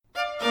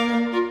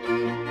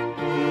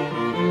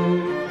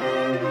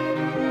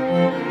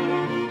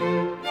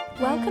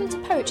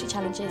Poetry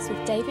Challenges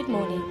with David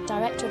Morley,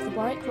 Director of the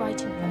Warwick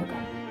Writing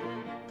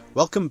Programme.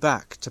 Welcome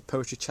back to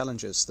Poetry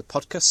Challenges, the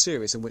podcast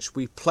series in which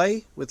we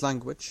play with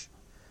language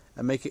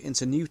and make it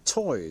into new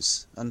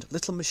toys and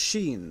little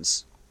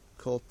machines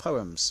called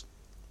poems.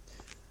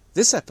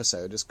 This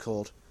episode is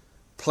called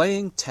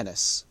Playing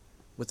Tennis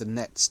with the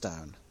Nets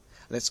Down,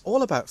 and it's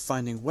all about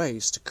finding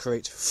ways to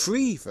create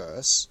free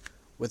verse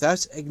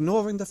without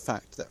ignoring the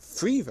fact that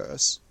free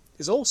verse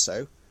is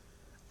also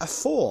a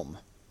form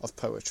of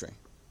poetry.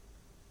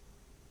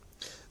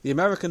 The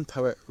American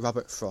poet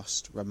Robert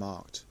Frost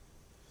remarked,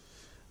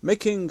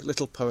 "Making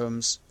little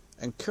poems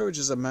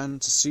encourages a man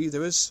to see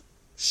there is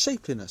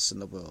shapeliness in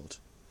the world.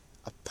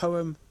 A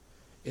poem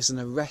is an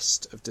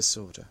arrest of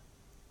disorder."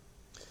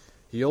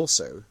 He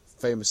also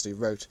famously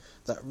wrote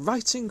that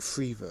writing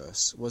free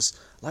verse was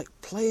like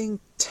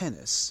playing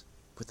tennis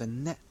with the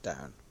net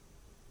down.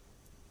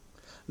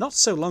 Not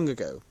so long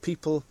ago,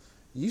 people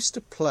used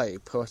to play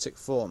poetic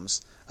forms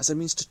as a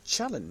means to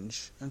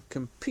challenge and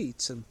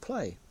compete and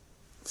play.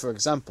 For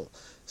example,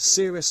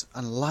 serious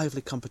and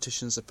lively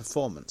competitions of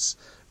performance,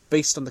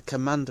 based on the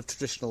command of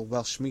traditional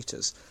Welsh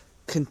metres,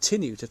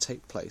 continue to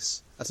take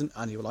place at an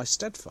annual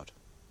Eisteddfod.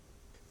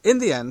 In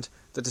the end,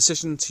 the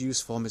decision to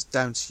use form is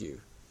down to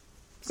you.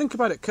 Think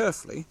about it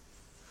carefully.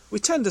 We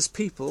tend as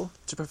people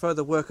to prefer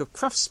the work of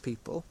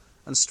craftspeople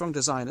and strong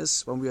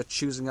designers when we are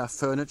choosing our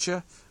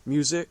furniture,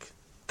 music,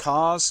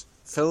 cars,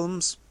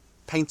 films,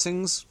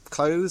 paintings,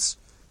 clothes,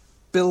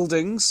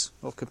 buildings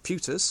or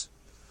computers.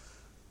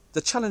 The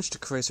challenge to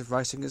creative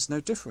writing is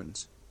no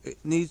different. It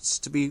needs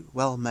to be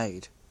well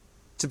made,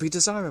 to be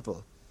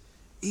desirable,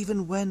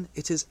 even when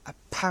it is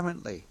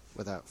apparently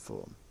without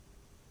form.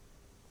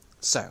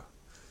 So,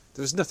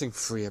 there is nothing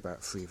free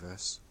about free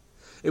verse.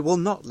 It will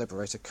not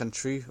liberate a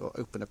country or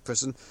open a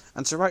prison,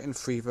 and to write in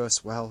free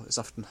verse well is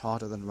often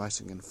harder than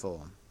writing in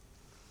form.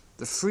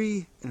 The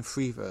free in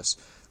free verse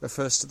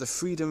refers to the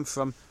freedom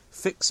from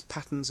fixed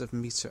patterns of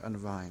metre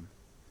and rhyme.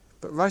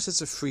 But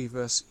writers of free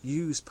verse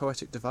use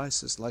poetic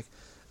devices like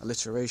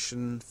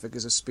alliteration,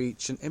 figures of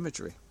speech, and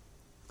imagery.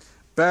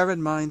 Bear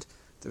in mind,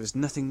 there is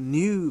nothing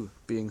new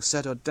being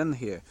said or done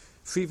here.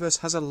 Free verse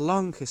has a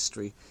long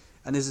history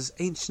and is as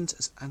ancient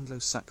as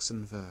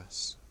Anglo-Saxon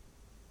verse.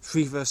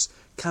 Free verse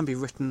can be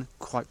written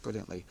quite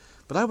brilliantly,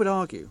 but I would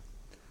argue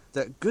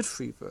that good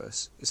free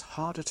verse is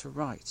harder to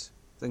write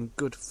than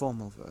good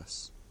formal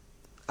verse.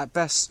 At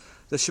best,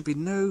 there should be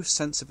no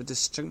sense of a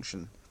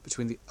distinction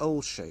between the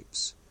old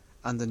shapes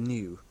and the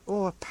new,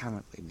 or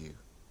apparently new.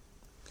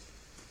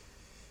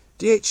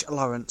 D.H.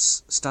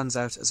 Lawrence stands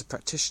out as a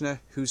practitioner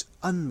whose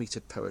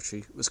unmetered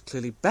poetry was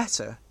clearly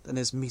better than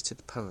his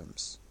metered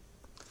poems.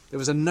 There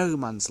was a no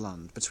man's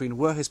land between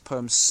where his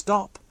poems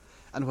stop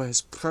and where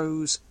his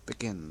prose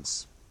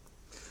begins.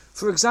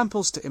 For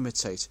examples to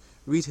imitate,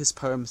 read his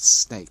poem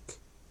Snake,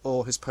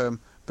 or his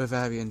poem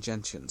Bavarian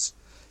Gentians.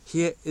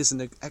 Here is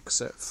an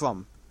excerpt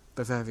from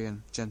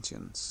Bavarian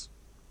Gentians.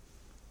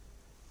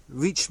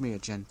 "Reach me a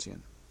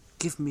gentian,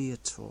 give me a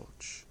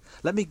torch,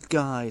 let me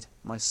guide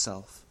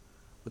myself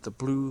with the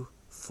blue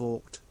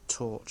forked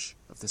torch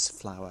of this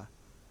flower,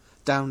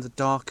 down the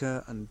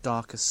darker and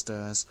darker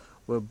stairs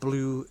where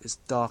blue is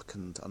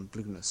darkened on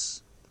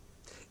blueness,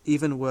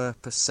 even where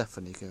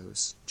Persephone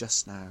goes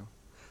just now,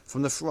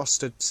 from the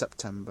frosted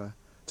September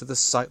to the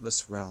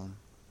sightless realm,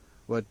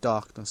 where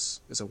darkness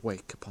is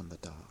awake upon the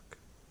dark."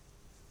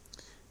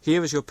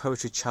 Here is your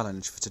poetry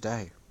challenge for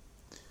today.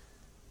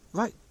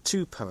 Write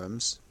 2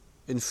 poems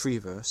in free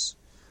verse,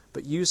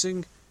 but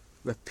using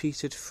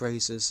repeated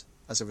phrases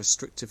as a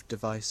restrictive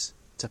device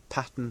to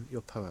pattern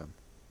your poem.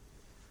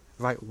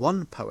 Write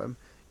 1 poem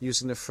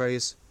using the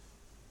phrase,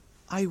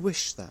 "I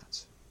wish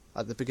that,"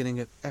 at the beginning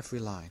of every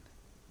line.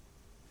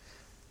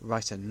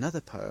 Write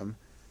another poem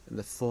in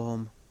the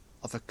form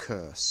of a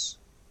curse.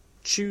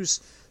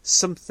 Choose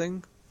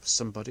something,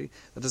 somebody,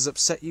 that has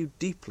upset you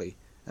deeply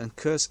and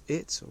curse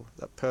it or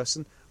that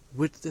person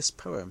with this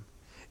poem,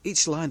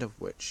 each line of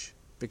which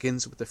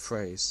begins with the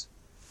phrase,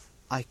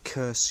 "I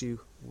curse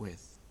you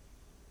with."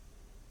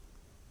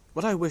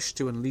 What I wish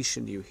to unleash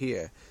in you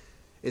here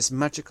is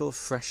magical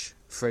fresh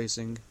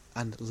phrasing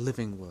and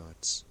living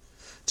words,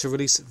 to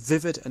release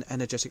vivid and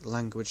energetic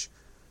language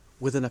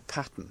within a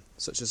pattern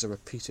such as a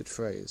repeated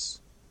phrase.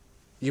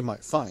 You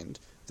might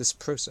find this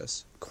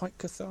process quite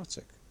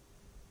cathartic.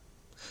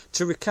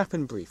 To recap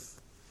in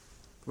brief,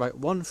 write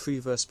 1 free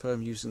verse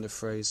poem using the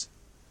phrase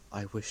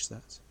 "I wish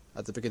that"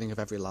 at the beginning of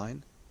every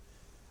line.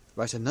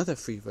 Write another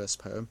free verse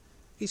poem,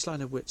 each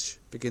line of which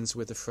begins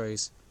with the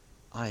phrase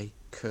 "I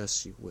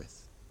curse you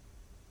with."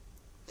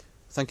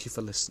 Thank you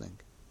for listening.